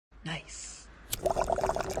Nice.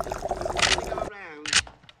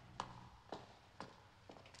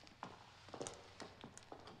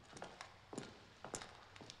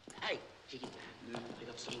 Hey, Jiggy, we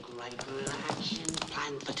got some great guerrilla action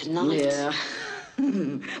planned for tonight. Yeah.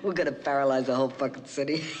 We're gonna paralyze the whole fucking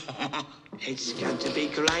city. It's going to be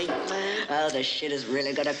great, man. Oh, the shit is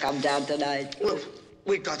really gonna come down tonight. Well,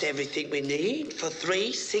 we've got everything we need for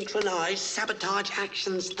 3 synchronized sabotage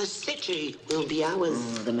actions. The city will be ours.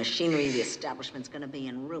 Oh, the machinery of the establishment's gonna be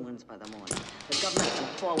in ruins by the morning. The government can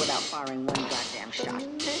fall without firing one goddamn shot.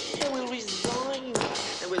 Yeah, we'll resign.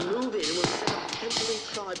 And we'll move in and we'll set up a temporary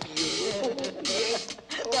tribunal. Yes.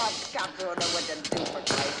 The cops don't know what to do, for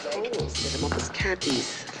Christ's sake. Oh, set them up as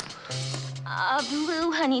caddies.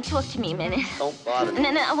 Blue, honey, talk to me a minute. Don't bother me.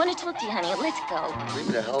 No, I want to talk to you, honey. Let's go. Leave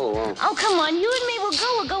me the hell alone. Oh, come on. You and me will go.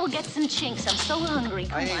 We'll go and get some chinks. I'm so hungry.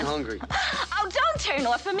 Come I ain't on. hungry. Oh, don't turn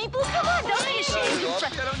off of me, Blue. Come on. Don't be ashamed. I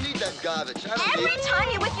don't need that garbage. Every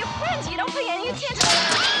time you're with your friends, you don't pay any attention.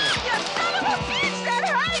 You son of a bitch! That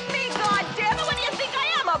hurt me, goddammit! What do you think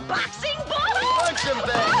I am, a boxing ball? Punch him,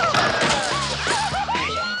 babe!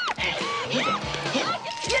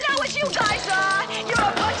 You know what you guys are? You're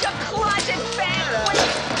a bunch of closet fags.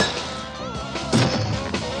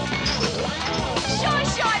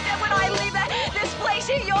 Sure, then when I leave this place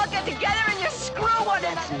here, you all get together and you screw one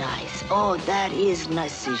another. That's nice. Oh, that is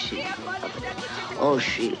nice. She Oh,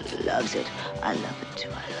 she loves it. I love it, too.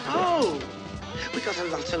 I love it. Oh, we got a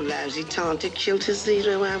lot of lousy time to kill to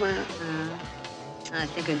 0 hour. I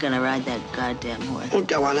think I'm gonna ride that goddamn horse. Oh,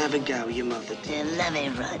 go on, have a go, your mother did. Yeah, let me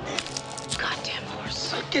ride that goddamn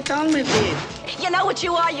horse. Get on with it. You know what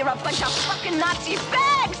you are? You're a bunch of fucking Nazi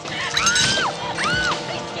fags!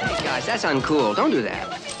 Hey, guys, that's uncool. Don't do that.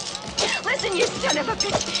 Listen, you son of a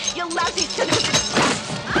bitch! You lousy son of a bitch!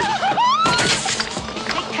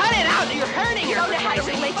 Hey, cut it out! You're hurting her. Don't know how to You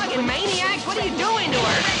relate to fucking maniacs! What are you doing to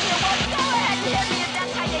her? Go ahead and hit me if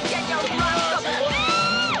that's how you get your rocks up.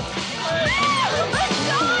 Let's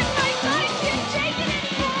go on, my God! I can't take it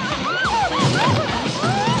anymore!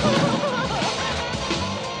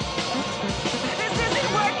 This isn't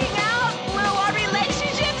working out, Blue. Our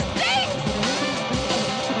relationship stinks!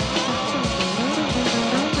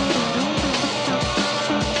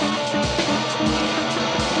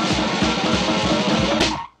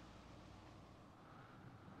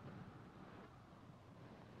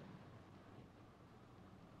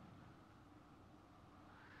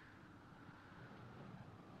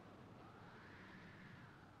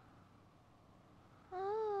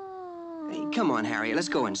 Hey, come on, Harriet. Let's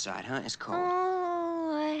go inside, huh? It's cold.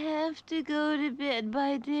 Oh, I have to go to bed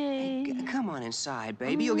by day. Hey, come on inside,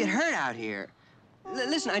 baby. You'll get hurt out here.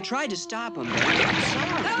 Listen, I tried to stop him, but I'm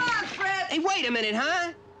sorry. Come on, Fritz! Hey, wait a minute,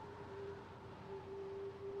 huh?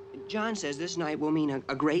 John says this night will mean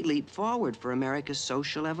a great leap forward for America's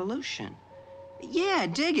social evolution. Yeah,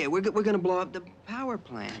 dig it. We're gonna blow up the power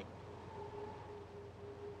plant.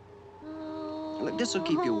 Look, this'll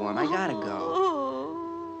keep you warm. I gotta go.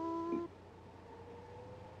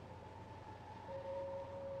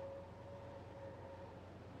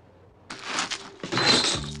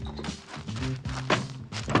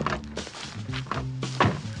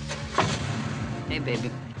 Hey, baby.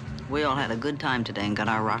 We all had a good time today and got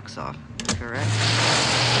our rocks off. Correct?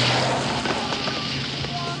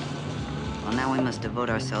 Well, now we must devote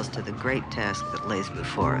ourselves to the great task that lays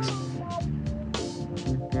before us.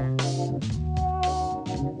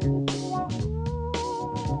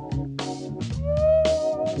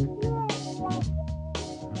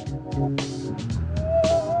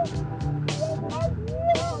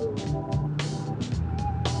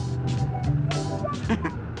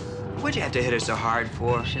 What'd you have to hit her so hard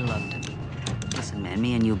for? She loved it. Listen, man,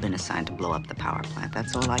 me and you have been assigned to blow up the power plant.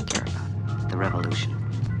 That's all I care about. The revolution.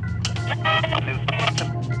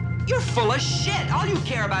 You're full of shit. All you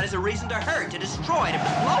care about is a reason to hurt, to destroy, to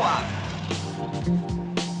blow up.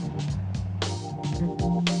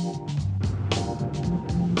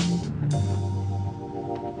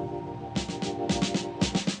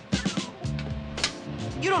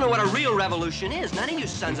 You don't know what a real revolution is. None of you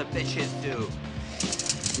sons of bitches do.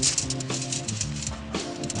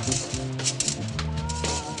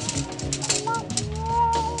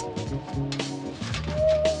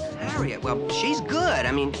 Harriet, well, she's good.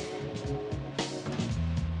 I mean,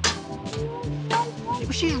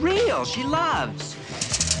 she's real. She loves.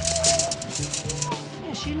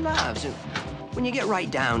 Yeah, she loves. And when you get right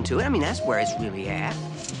down to it, I mean, that's where it's really at.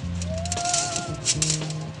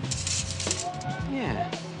 Yeah.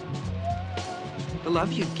 The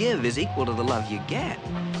love you give is equal to the love you get.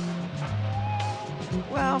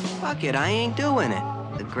 Well, fuck it. I ain't doing it.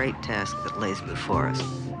 The great task that lays before us.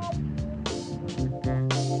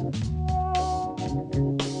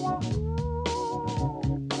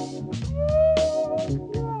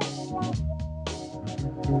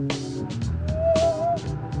 it.